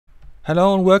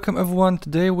Hello and welcome everyone.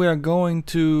 Today we are going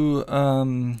to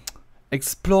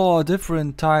explore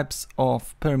different types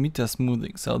of parameter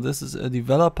smoothing. So this is a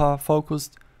developer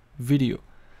focused video.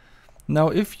 Now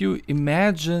if you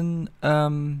imagine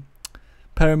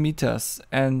parameters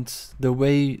and the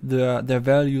way their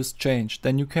values change,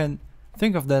 then you can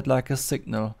think of that like a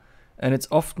signal, and it's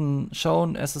often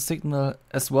shown as a signal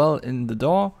as well in the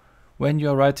DAW when you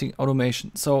are writing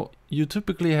automation. So you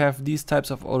typically have these types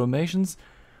of automations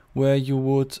where you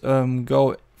would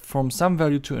go from some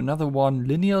value to another one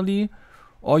linearly,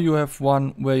 or you have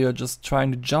one where you're just trying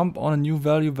to jump on a new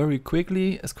value very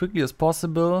quickly as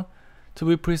possible, to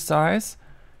be precise.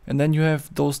 And then you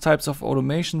have those types of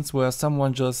automations where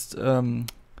someone just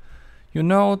turned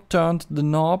the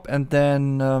knob and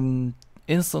then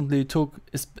instantly took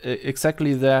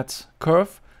exactly that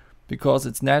curve because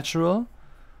it's natural.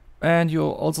 And you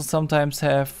also sometimes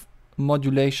have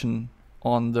modulation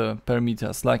on the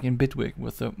parameters, like in Bitwig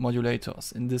with the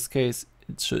modulators. In this case,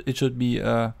 it should be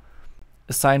a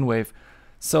sine wave.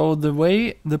 So the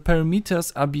way the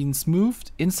parameters are being smoothed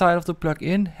inside of the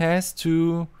plugin has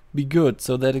to be good,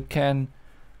 so that it can,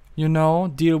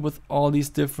 deal with all these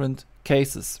different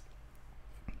cases.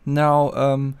 Now,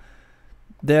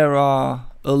 there are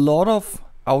a lot of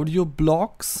audio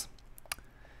blocks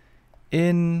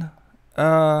in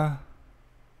a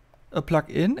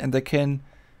plugin, and they can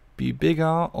be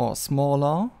bigger or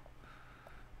smaller.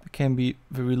 There can be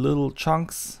very little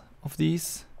chunks of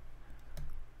these,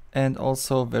 and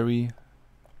also very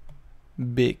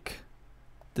big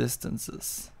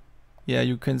distances. Yeah,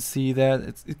 you can see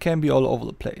that it can be all over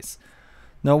the place.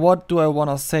 Now what do I want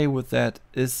to say with that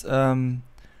is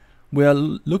we are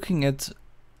looking at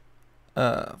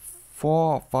 4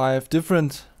 or 5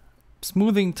 different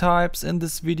smoothing types in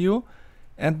this video.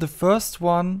 And the first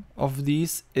one of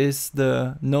these is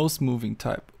the no smoothing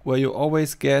type, where you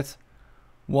always get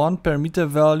one parameter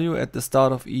value at the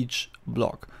start of each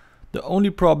block. The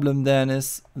only problem then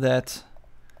is that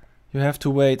you have to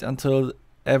wait until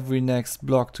every next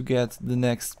block to get the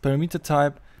next parameter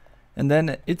type, and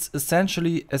then it's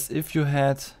essentially as if you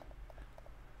had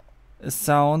a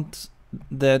sound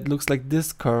that looks like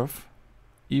this curve,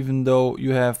 even though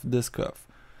you have this curve.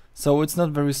 So it's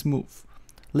not very smooth.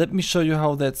 Let me show you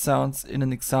how that sounds in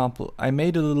an example. I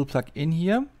made a little plugin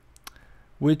here,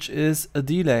 which is a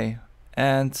delay.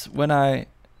 And when I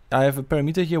have a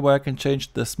parameter here where I can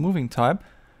change the smoothing type.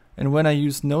 And when I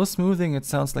use no smoothing, it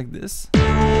sounds like this.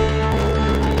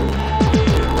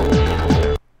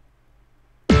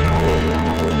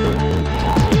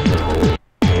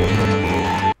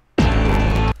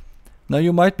 Now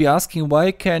you might be asking,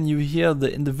 why can you hear the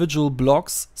individual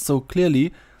blocks so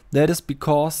clearly? That is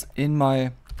because in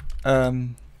my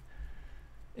in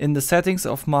the settings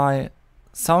of my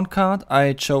sound card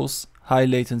I chose high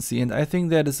latency, and I think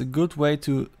that is a good way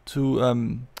to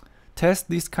test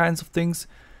these kinds of things,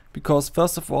 because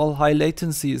first of all, high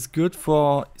latency is good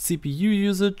for CPU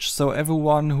usage. So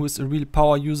everyone who is a real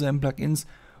power user in plugins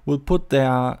will put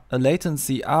their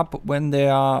latency up when they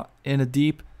are in a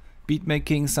deep beat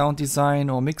making, sound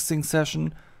design or mixing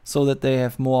session, so that they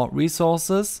have more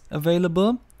resources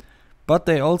available. But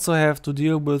they also have to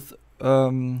deal with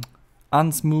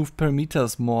unsmooth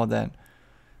parameters more than.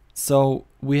 So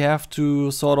we have to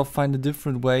sort of find a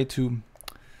different way to,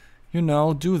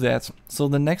 do that. So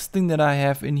the next thing that I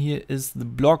have in here is the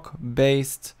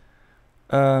block-based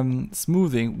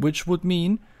smoothing, which would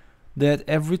mean that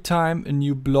every time a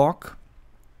new block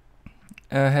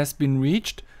has been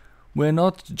reached, we're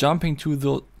not jumping to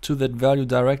that value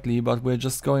directly, but we're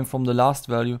just going from the last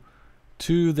value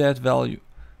to that value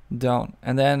down,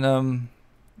 and then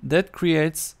that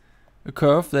creates a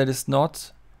curve that is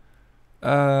not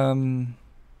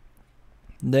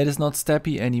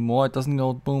steppy anymore. It doesn't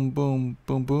go boom boom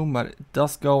boom boom, but it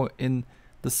does go in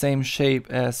the same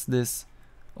shape as this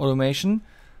automation,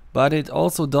 but it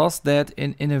also does that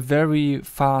in a very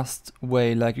fast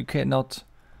way. Like you cannot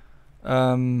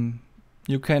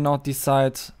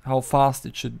decide how fast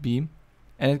it should be,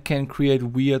 and it can create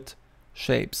weird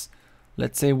shapes.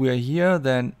 Let's say we are here,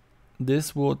 then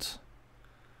this would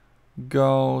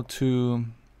go to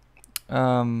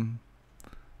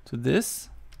this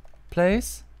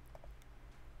place,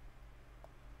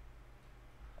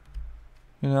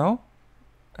 and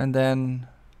then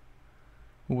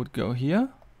we would go here,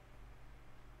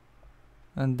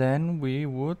 and then we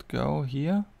would go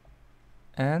here,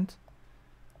 and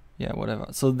yeah, whatever.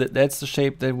 So that's the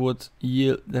shape that would be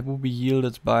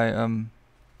yielded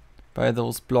by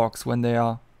those blocks when they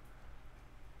are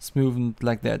smoothened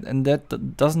like that. And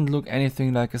that doesn't look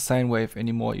anything like a sine wave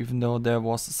anymore, even though there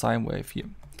was a sine wave here.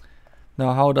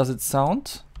 Now how does it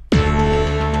sound?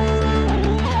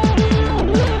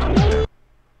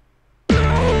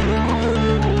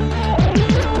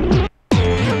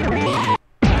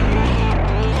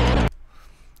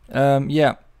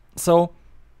 Yeah, so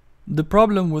the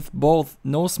problem with both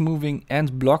no smoothing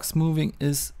and block smoothing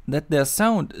is that their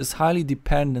sound is highly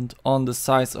dependent on the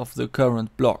size of the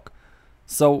current block.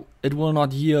 So it will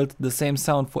not yield the same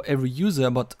sound for every user,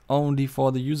 but only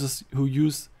for the users who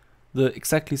use the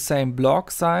exactly same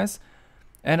block size.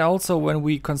 And also when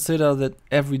we consider that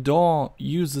every door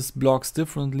uses blocks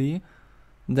differently,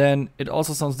 then it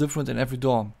also sounds different in every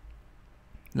door.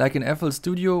 Like in FL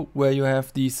Studio, where you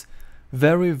have these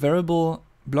very variable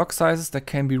block sizes that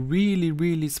can be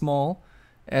really small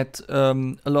at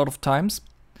a lot of times,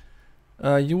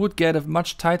 you would get a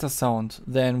much tighter sound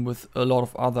than with a lot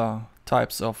of other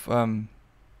types of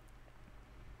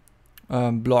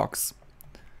blocks.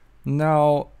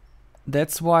 Now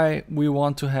that's why we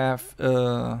want to have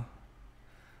a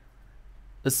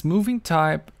smoothing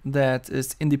type that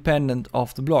is independent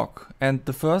of the block. And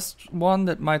the first one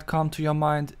that might come to your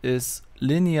mind is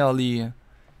linearly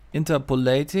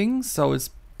interpolating. So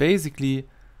it's basically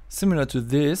similar to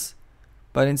this,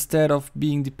 but instead of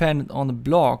being dependent on the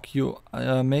block, you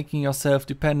are making yourself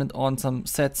dependent on some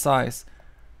set size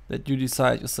that you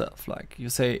decide yourself. Like you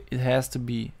say it has to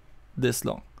be this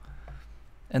long,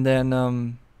 and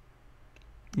then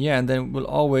yeah, and then it will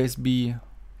always be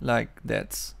like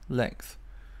that length,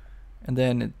 and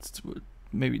then it would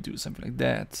maybe do something like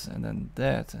that, and then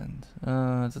that, and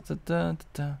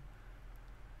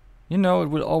you know, it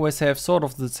will always have sort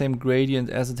of the same gradient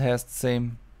as it has the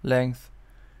same length.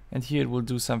 And here it will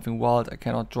do something wild. I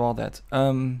cannot draw that.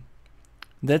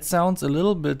 That sounds a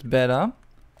little bit better.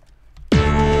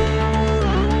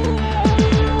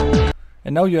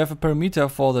 And now you have a parameter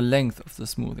for the length of the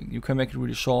smoothing. You can make it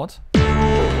really short.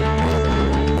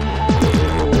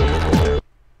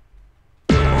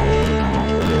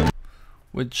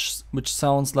 Which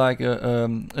sounds like a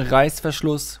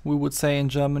Reißverschluss, we would say in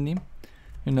Germany.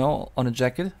 You know, on a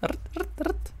jacket.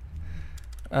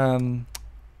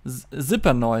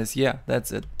 Zipper noise, yeah,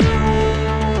 that's it.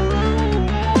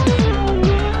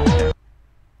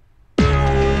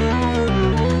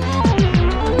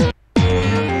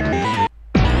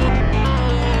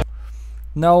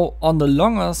 Now on the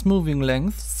longer smoothing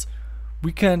lengths,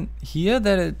 we can hear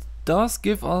that it does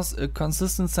give us a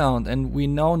consistent sound, and we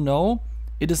now know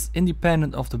it is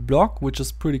independent of the block, which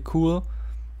is pretty cool.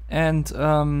 And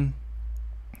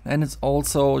it's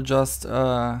also just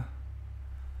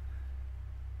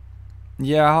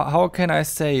yeah, how can I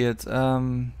say it?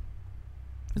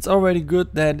 It's already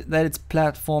good that it's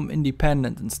platform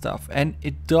independent and stuff, and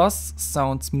it does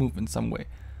sound smooth in some way.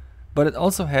 But it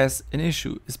also has an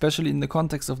issue, especially in the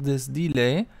context of this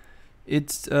delay.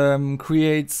 It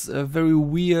creates a very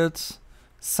weird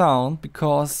sound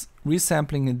because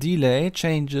resampling a delay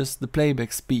changes the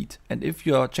playback speed. And if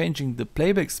you are changing the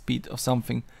playback speed of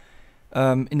something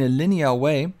in a linear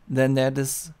way, then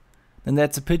that's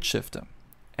a pitch shifter.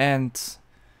 And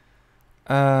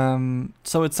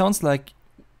so it sounds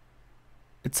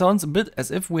a bit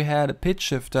as if we had a pitch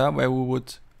shifter where we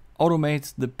would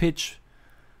automate the pitch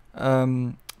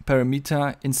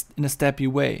parameter in a steppy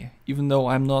way, even though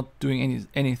I'm not doing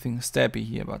anything steppy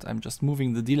here, but I'm just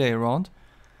moving the delay around.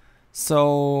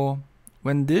 So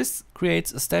when this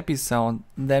creates a steppy sound,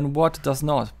 then what does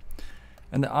not?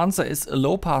 And the answer is a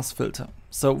low pass filter.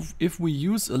 So if we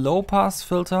use a low pass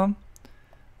filter,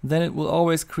 then it will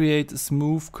always create a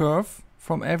smooth curve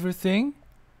from everything,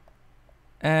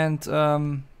 and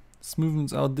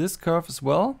smoothens out this curve as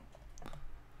well,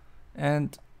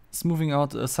 and smoothing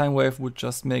out a sine wave would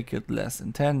just make it less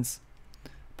intense,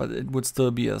 but it would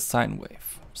still be a sine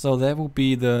wave. So that would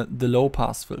be the low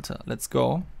pass filter. Let's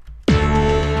go.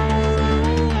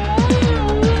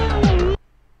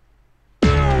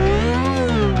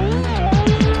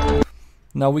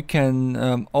 Now we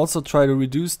can also try to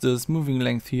reduce the smoothing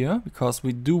length here, because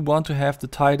we do want to have the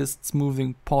tightest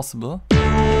smoothing possible.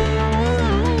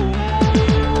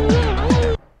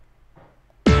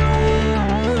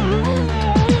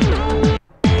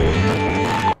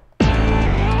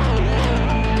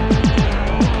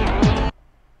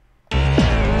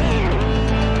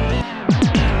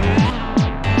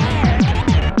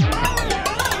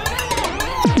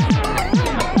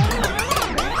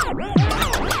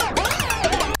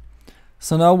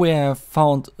 So now we have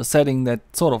found a setting that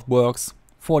sort of works.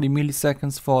 40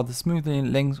 milliseconds for the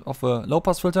smoothing length of a low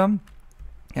pass filter.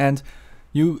 And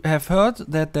you have heard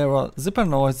that there are zipper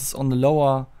noises on the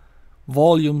lower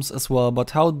volumes as well,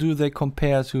 but how do they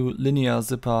compare to linear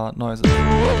zipper noises?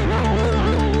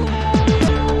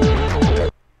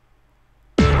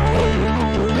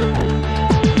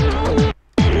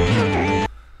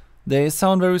 they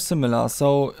sound very similar.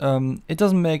 So it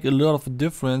doesn't make a lot of a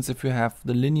difference if you have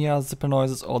the linear zipper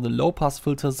noises or the low pass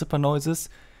filter zipper noises.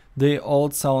 They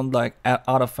all sound like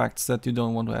artifacts that you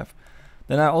don't want to have.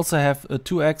 Then I also have a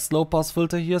 2x low pass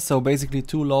filter here, so basically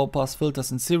 2 low pass filters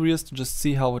in series to just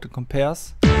see how it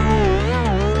compares.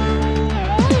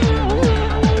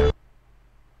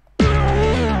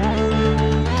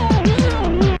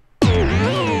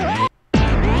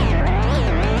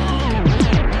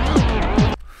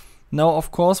 Now,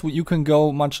 of course, you can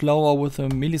go much lower with the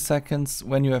milliseconds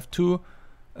when you have 2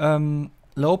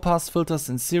 low pass filters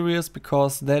in series,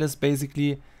 because that is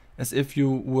basically as if you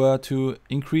were to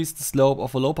increase the slope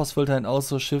of a low pass filter and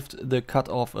also shift the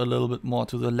cutoff a little bit more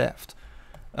to the left.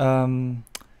 And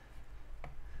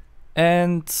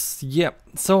yeah,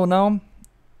 so now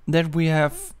that we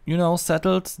have, you know,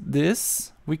 settled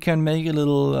this, we can make a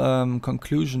little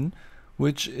conclusion,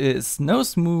 which is no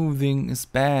smoothing is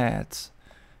bad.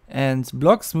 And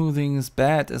block smoothing is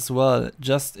bad as well,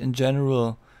 just in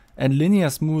general. And linear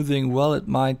smoothing, well, it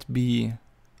might be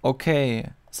okay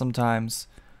sometimes.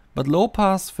 But low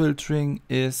pass filtering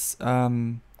is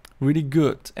really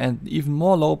good. And even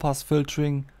more low pass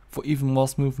filtering for even more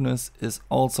smoothness is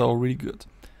also really good.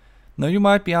 Now you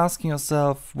might be asking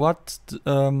yourself, what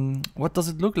does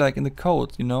it look like in the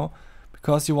code, you know?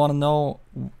 Because you want to know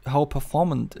how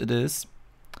performant it is.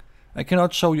 I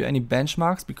cannot show you any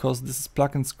benchmarks because this is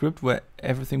plugin script where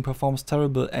everything performs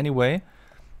terrible anyway.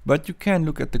 But you can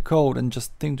look at the code and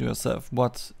just think to yourself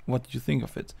what you think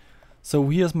of it. So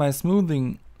here's my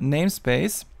smoothing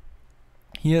namespace.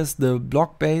 Here's the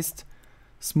block-based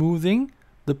smoothing.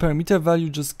 The parameter value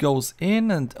just goes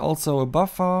in, and also a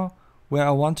buffer where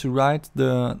I want to write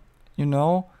the, you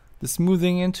know, the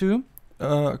smoothing into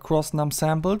across num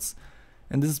samples.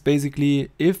 And this is basically,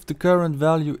 if the current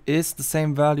value is the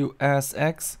same value as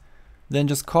x, then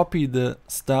just copy the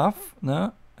stuff,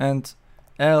 no? And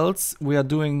else we are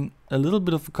doing a little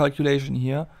bit of a calculation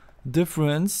here.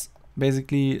 Difference,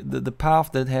 basically the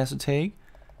path that it has to take,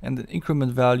 and the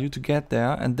increment value to get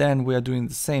there, and then we are doing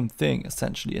the same thing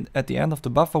essentially. And at the end of the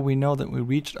buffer we know that we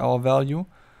reached our value.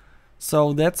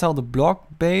 So that's how the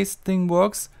block-based thing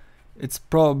works. It's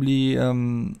probably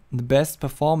the best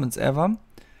performance ever.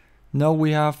 Now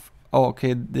we have, oh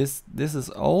okay, this is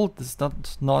old, this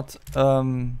is not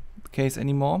the case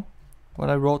anymore, what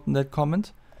I wrote in that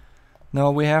comment.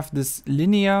 Now we have this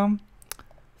linear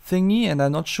thingy, and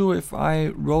I'm not sure if I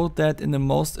wrote that in the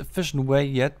most efficient way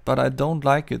yet, but I don't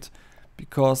like it,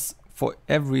 because for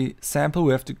every sample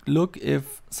we have to look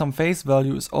if some phase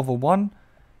value is over 1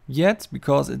 yet,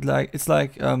 because it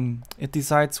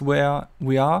decides where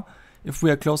we are, if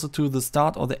we are closer to the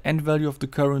start or the end value of the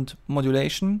current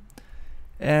modulation.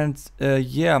 And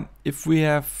yeah, if we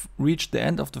have reached the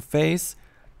end of the phase,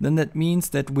 then that means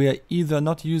that we are either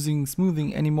not using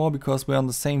smoothing anymore because we're on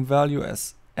the same value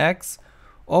as x,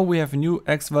 or we have a new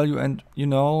x value and, you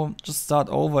know, just start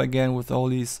over again with all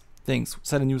these things.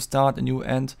 Set a new start, a new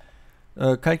end,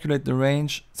 calculate the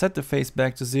range, set the phase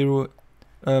back to 0,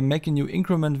 make a new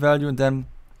increment value, and then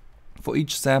for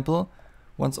each sample,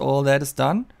 once all that is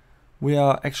done, we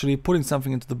are actually putting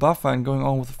something into the buffer and going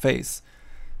on with the phase.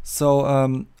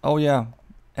 So, oh yeah,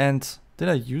 and did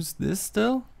I use this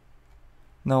still?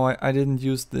 No, I didn't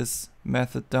use this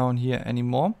method down here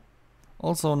anymore.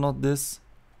 Also not this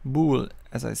bool,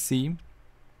 as I see.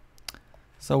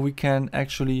 So we can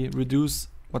actually reduce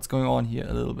what's going on here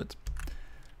a little bit.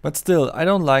 But still, I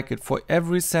don't like it. For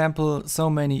every sample, so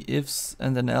many ifs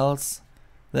and then else.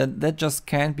 That just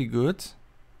can't be good.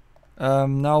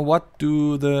 Now what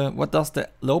does the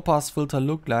low pass filter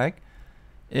look like?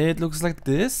 It looks like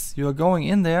this. You are going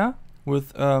in there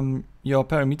with your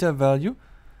parameter value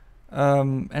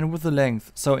and with the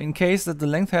length. So in case that the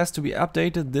length has to be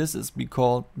updated, this is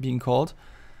being called.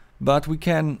 But we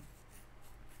can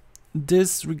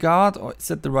disregard, or is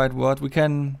that the right word? We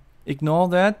can ignore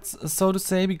that, so to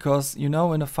say, because, you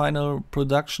know, in a final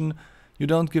production you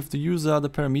don't give the user the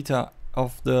parameter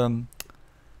of the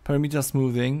parameter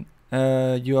smoothing.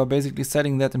 You are basically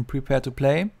setting that in prepare to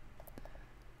play.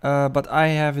 But I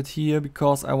have it here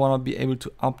because I want to be able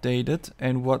to update it,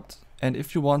 and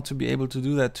if you want to be able to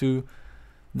do that too,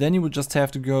 then you would just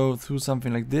have to go through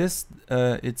something like this.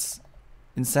 It's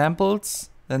in samples,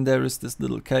 then there is this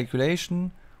little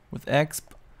calculation with exp,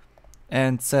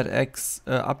 and set x,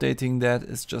 updating that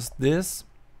is just this.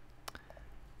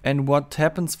 And what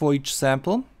happens for each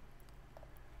sample?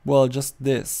 Well, just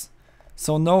this.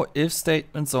 So no if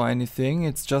statements or anything,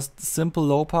 it's just a simple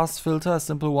low pass filter, a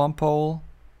simple one pole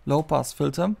low pass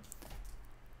filter.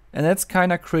 And that's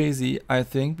kinda crazy, I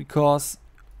think, because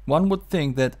one would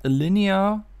think that a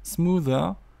linear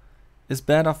smoother is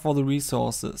better for the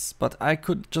resources, but I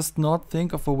could just not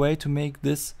think of a way to make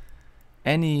this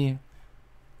any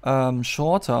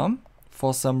shorter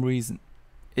for some reason.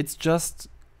 It just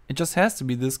has to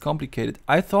be this complicated.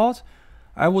 I thought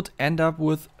I would end up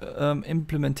with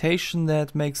implementation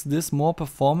that makes this more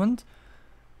performant,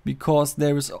 because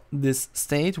there is this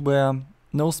state where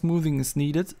no smoothing is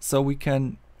needed, so we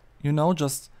can, you know,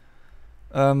 just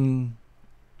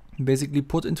basically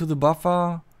put into the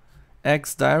buffer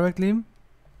X directly.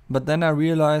 But then I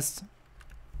realized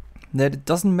that it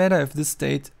doesn't matter if this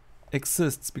state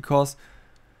exists, because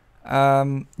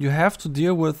you have to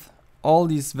deal with all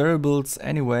these variables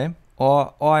anyway,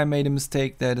 or I made a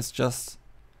mistake that is just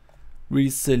really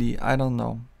silly, I don't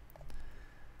know.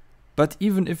 But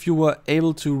even if you were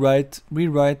able to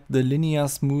rewrite the linear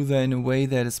smoother in a way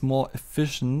that is more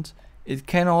efficient, it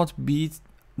cannot beat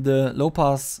the low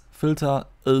pass filter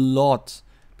a lot,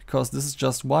 because this is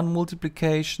just one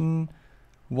multiplication,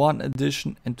 one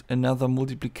addition and another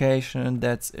multiplication, and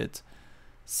that's it.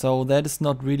 So that is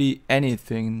not really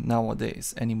anything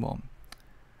nowadays anymore.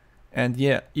 And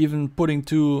yeah, even putting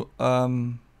two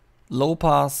low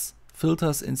pass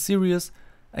filters in series,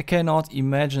 I cannot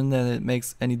imagine that it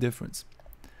makes any difference.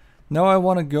 Now I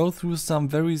want to go through some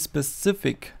very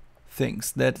specific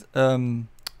things that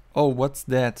oh, what's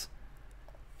that?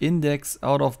 Index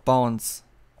out of bounds.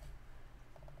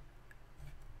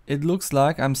 It looks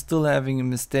like I'm still having a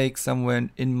mistake somewhere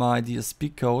in my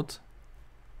DSP code.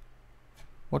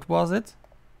 What was it?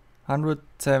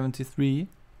 173.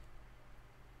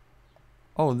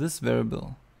 Oh, this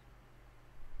variable.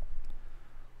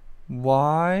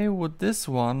 Why would this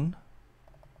one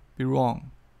be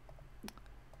wrong?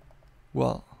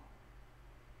 Well,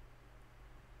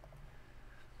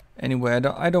 anyway,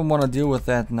 I don't want to deal with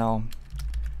that now.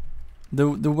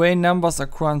 The way numbers are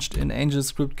crunched in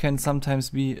AngelScript can sometimes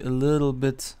be a little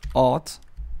bit odd.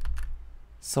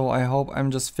 So I hope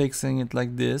I'm just fixing it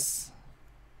like this.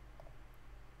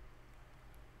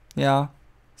 Yeah,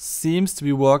 seems to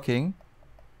be working.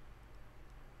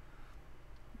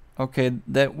 Okay,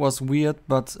 that was weird,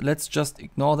 but let's just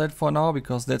ignore that for now,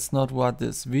 because that's not what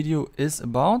this video is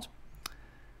about.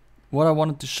 What I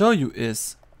wanted to show you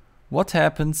is what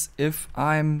happens if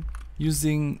I'm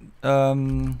using a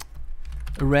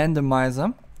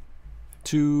randomizer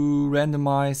to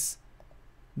randomize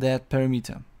that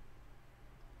parameter.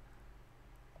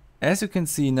 As you can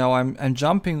see now, I'm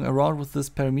jumping around with this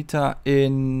parameter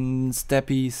in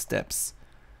steppy steps.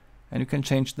 And you can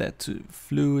change that to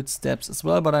fluid steps as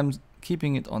well, but I'm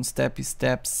keeping it on steppy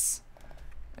steps.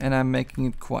 And I'm making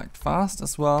it quite fast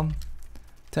as well.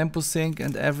 Tempo sync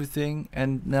and everything.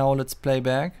 And now let's play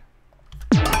back.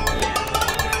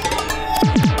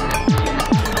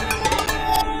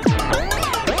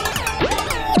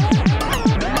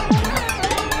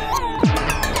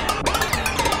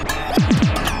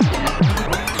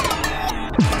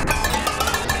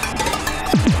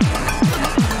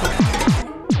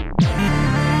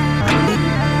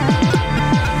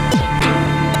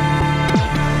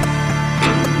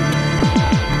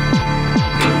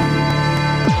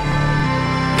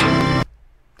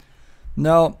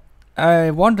 Now,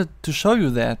 I wanted to show you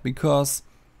that because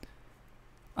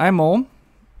IMO,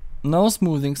 no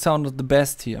smoothing sounded the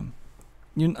best here.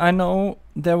 I know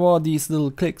there were these little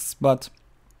clicks, but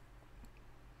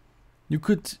you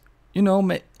could, you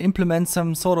know, implement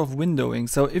some sort of windowing.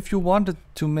 So if you wanted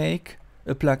to make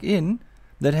a plugin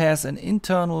that has an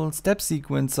internal step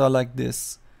sequencer like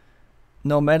this,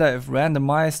 no matter if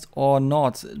randomized or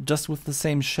not, just with the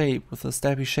same shape, with a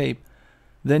steppy shape,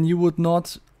 then you would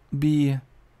not be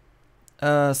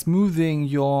smoothing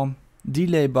your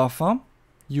delay buffer.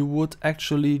 You would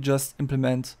actually just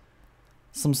implement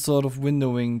some sort of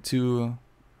windowing to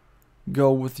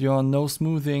go with your no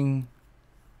smoothing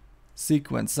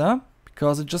sequencer,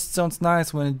 because it just sounds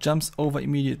nice when it jumps over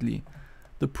immediately.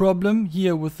 The problem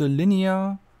here with the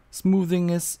linear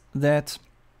smoothing is that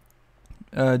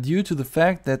due to the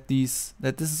fact that this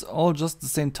is all just the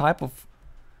same type of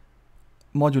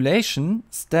modulation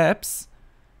steps,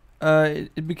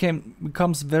 it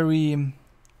becomes very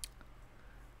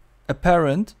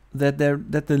apparent that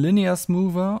the linear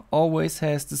smoother always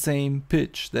has the same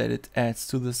pitch that it adds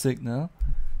to the signal,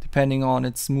 depending on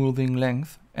its smoothing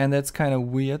length, and that's kind of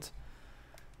weird.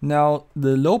 Now,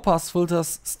 the low pass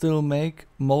filters still make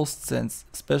most sense,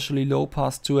 especially low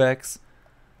pass 2x,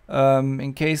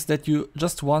 in case that you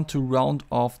just want to round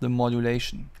off the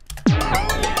modulation.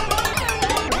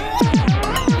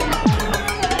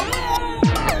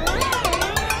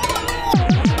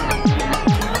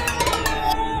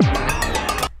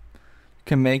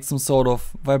 Can make some sort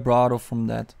of vibrato from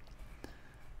that.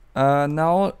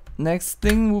 Now next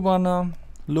thing we wanna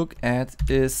look at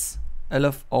is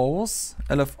LFOs,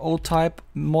 LFO type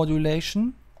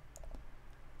modulation.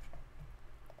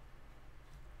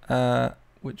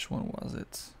 Which one was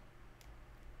it?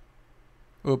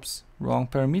 Oops, wrong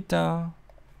parameter.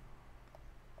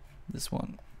 This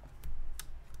one.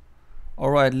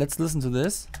 Alright, let's listen to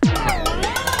this.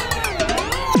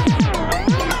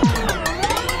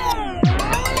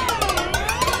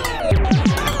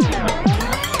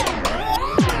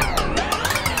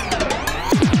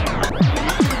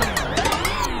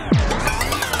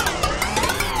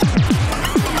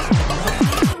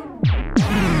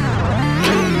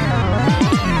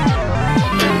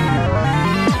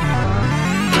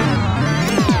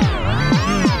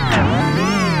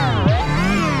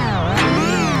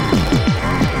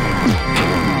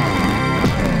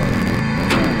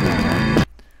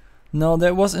 Now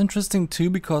that was interesting too,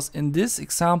 because in this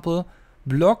example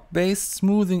block-based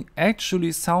smoothing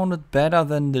actually sounded better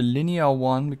than the linear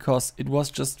one, because it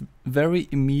was just very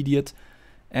immediate,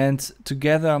 and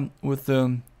together with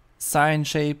the sine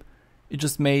shape it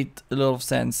just made a lot of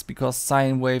sense, because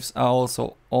sine waves are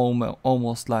also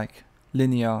almost like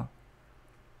linear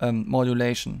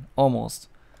modulation, almost,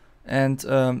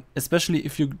 and especially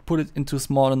if you put it into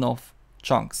small enough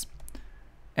chunks.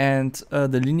 And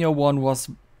the linear one was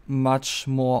much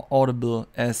more audible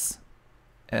as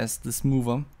the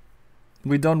smoother.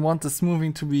 We don't want the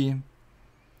smoothing to be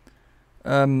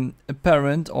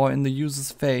apparent or in the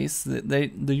user's face. The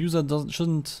user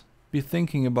shouldn't be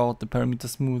thinking about the parameter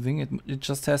smoothing. It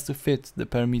just has to fit the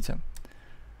parameter.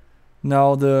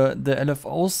 Now the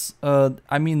LFOs,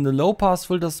 I mean the low pass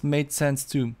filters made sense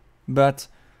too, but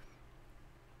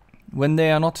when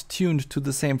they are not tuned to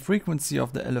the same frequency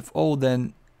of the LFO,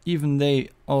 then even they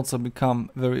also become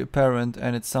very apparent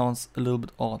and it sounds a little bit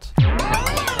odd.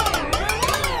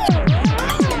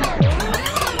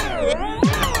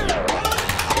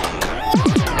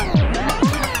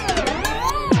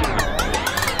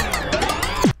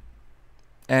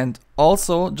 And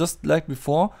also, just like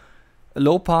before,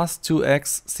 low pass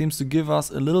 2x seems to give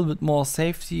us a little bit more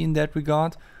safety in that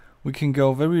regard. We can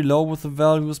go very low with the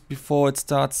values before it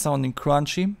starts sounding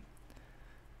crunchy.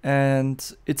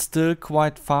 And it's still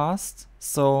quite fast,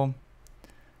 so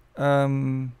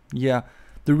yeah,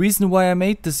 the reason why I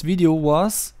made this video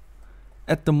was,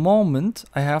 at the moment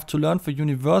I have to learn for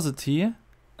university.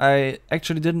 I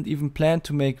actually didn't even plan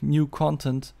to make new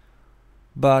content,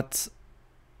 but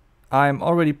I'm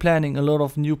already planning a lot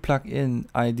of new plugin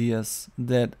ideas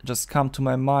that just come to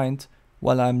my mind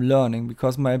while I'm learning,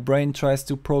 because my brain tries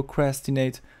to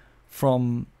procrastinate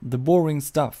from the boring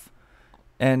stuff.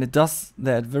 And it does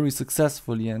that very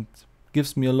successfully and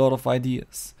gives me a lot of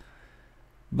ideas.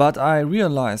 But I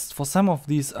realized for some of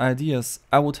these ideas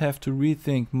I would have to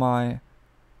rethink my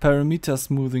parameter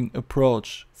smoothing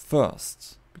approach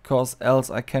first, because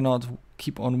else I cannot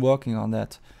keep on working on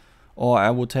that, or I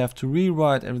would have to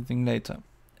rewrite everything later.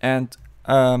 And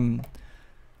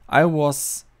I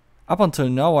was, up until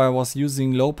now I was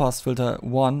using low pass filter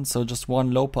 1, so just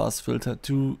one low pass filter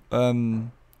to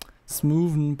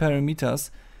smoothen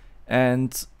parameters.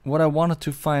 And what I wanted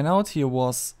to find out here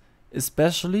was,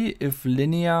 especially if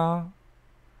linear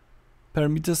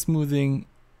parameter smoothing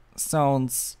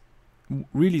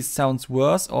really sounds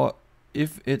worse, or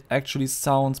if it actually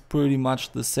sounds pretty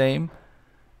much the same,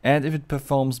 and if it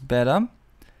performs better.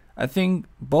 I think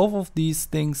both of these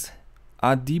things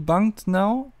are debunked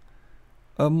now,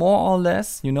 more or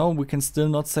less. You know, we can still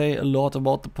not say a lot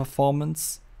about the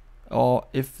performance or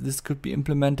if this could be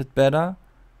implemented better,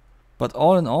 but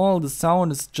all in all the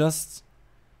sound is just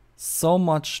so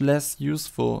much less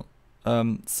useful,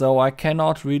 so I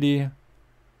cannot really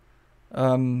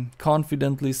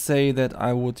confidently say that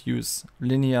I would use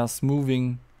linear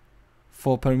smoothing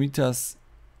for parameters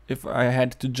if I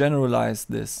had to generalize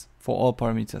this for all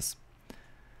parameters.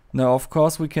 Now of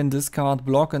course we can discard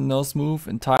block and no smooth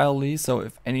entirely, so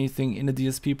if anything in the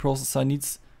DSP processor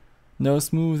needs no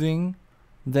smoothing,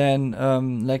 then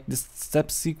like this step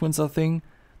sequencer thing,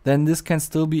 then this can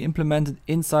still be implemented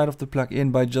inside of the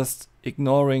plugin by just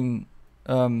ignoring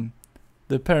the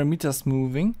parameter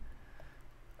smoothing.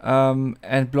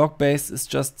 And block based is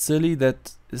just silly,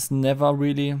 that is never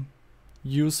really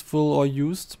useful or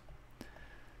used.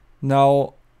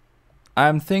 Now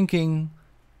I'm thinking,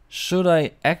 should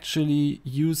I actually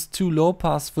use 2 low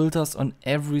pass filters on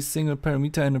every single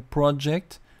parameter in a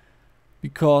project?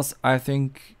 Because I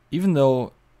think even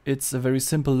though it's a very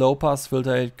simple low pass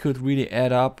filter, it could really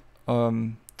add up.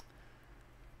 And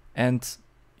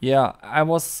yeah, I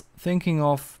was thinking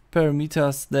of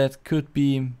parameters that could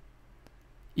be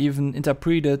even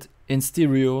interpreted in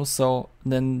stereo, so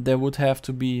then there would have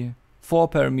to be 4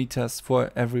 parameters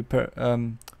for every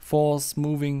 4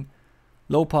 smoothing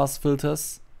low pass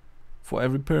filters for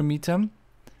every parameter.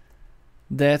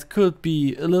 That could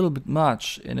be a little bit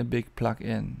much in a big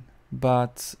plugin,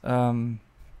 but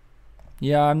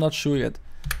yeah, I'm not sure yet.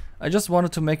 I just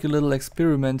wanted to make a little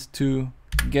experiment to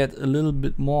get a little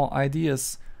bit more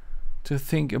ideas to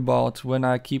think about when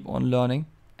I keep on learning,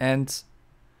 and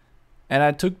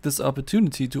I took this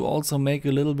opportunity to also make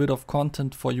a little bit of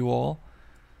content for you all,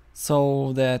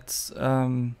 so that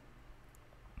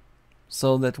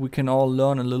we can all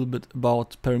learn a little bit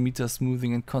about parameter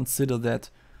smoothing and consider that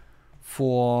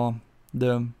for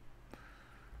the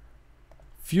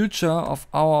future of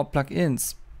our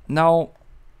plugins. Now,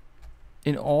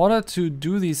 in order to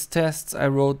do these tests, I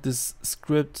wrote this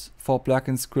script for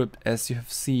plugin script, as you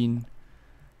have seen.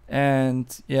 And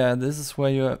yeah, this is where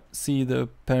you see the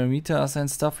parameters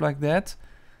and stuff like that.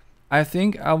 I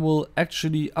think I will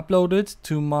actually upload it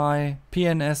to my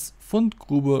PNS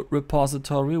Fundgrube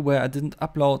repository, where I didn't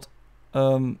upload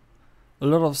a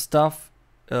lot of stuff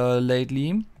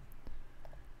lately.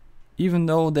 Even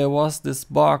though there was this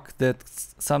bug that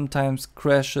sometimes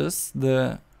crashes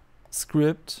the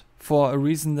script for a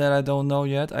reason that I don't know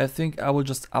yet, I think I will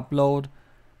just upload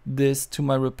this to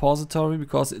my repository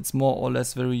because it's more or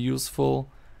less very useful.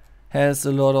 Has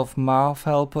a lot of math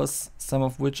helpers, some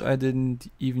of which I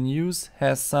didn't even use.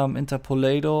 Has some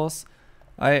interpolators.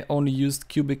 I only used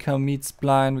cubical meet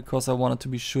spline because I wanted to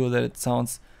be sure that it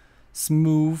sounds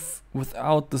smooth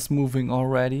without the smoothing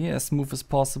already, as smooth as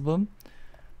possible.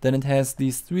 Then it has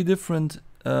these 3 different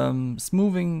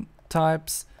smoothing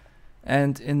types,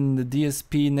 and in the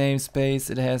DSP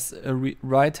namespace it has a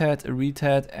write head, a read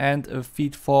head, and a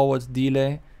feed forward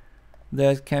delay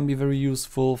that can be very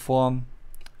useful for,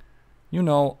 you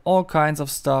know, all kinds of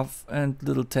stuff and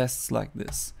little tests like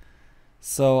this.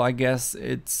 So I guess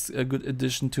it's a good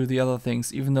addition to the other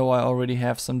things, even though I already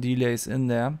have some delays in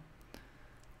there.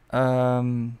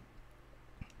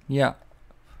 Yeah,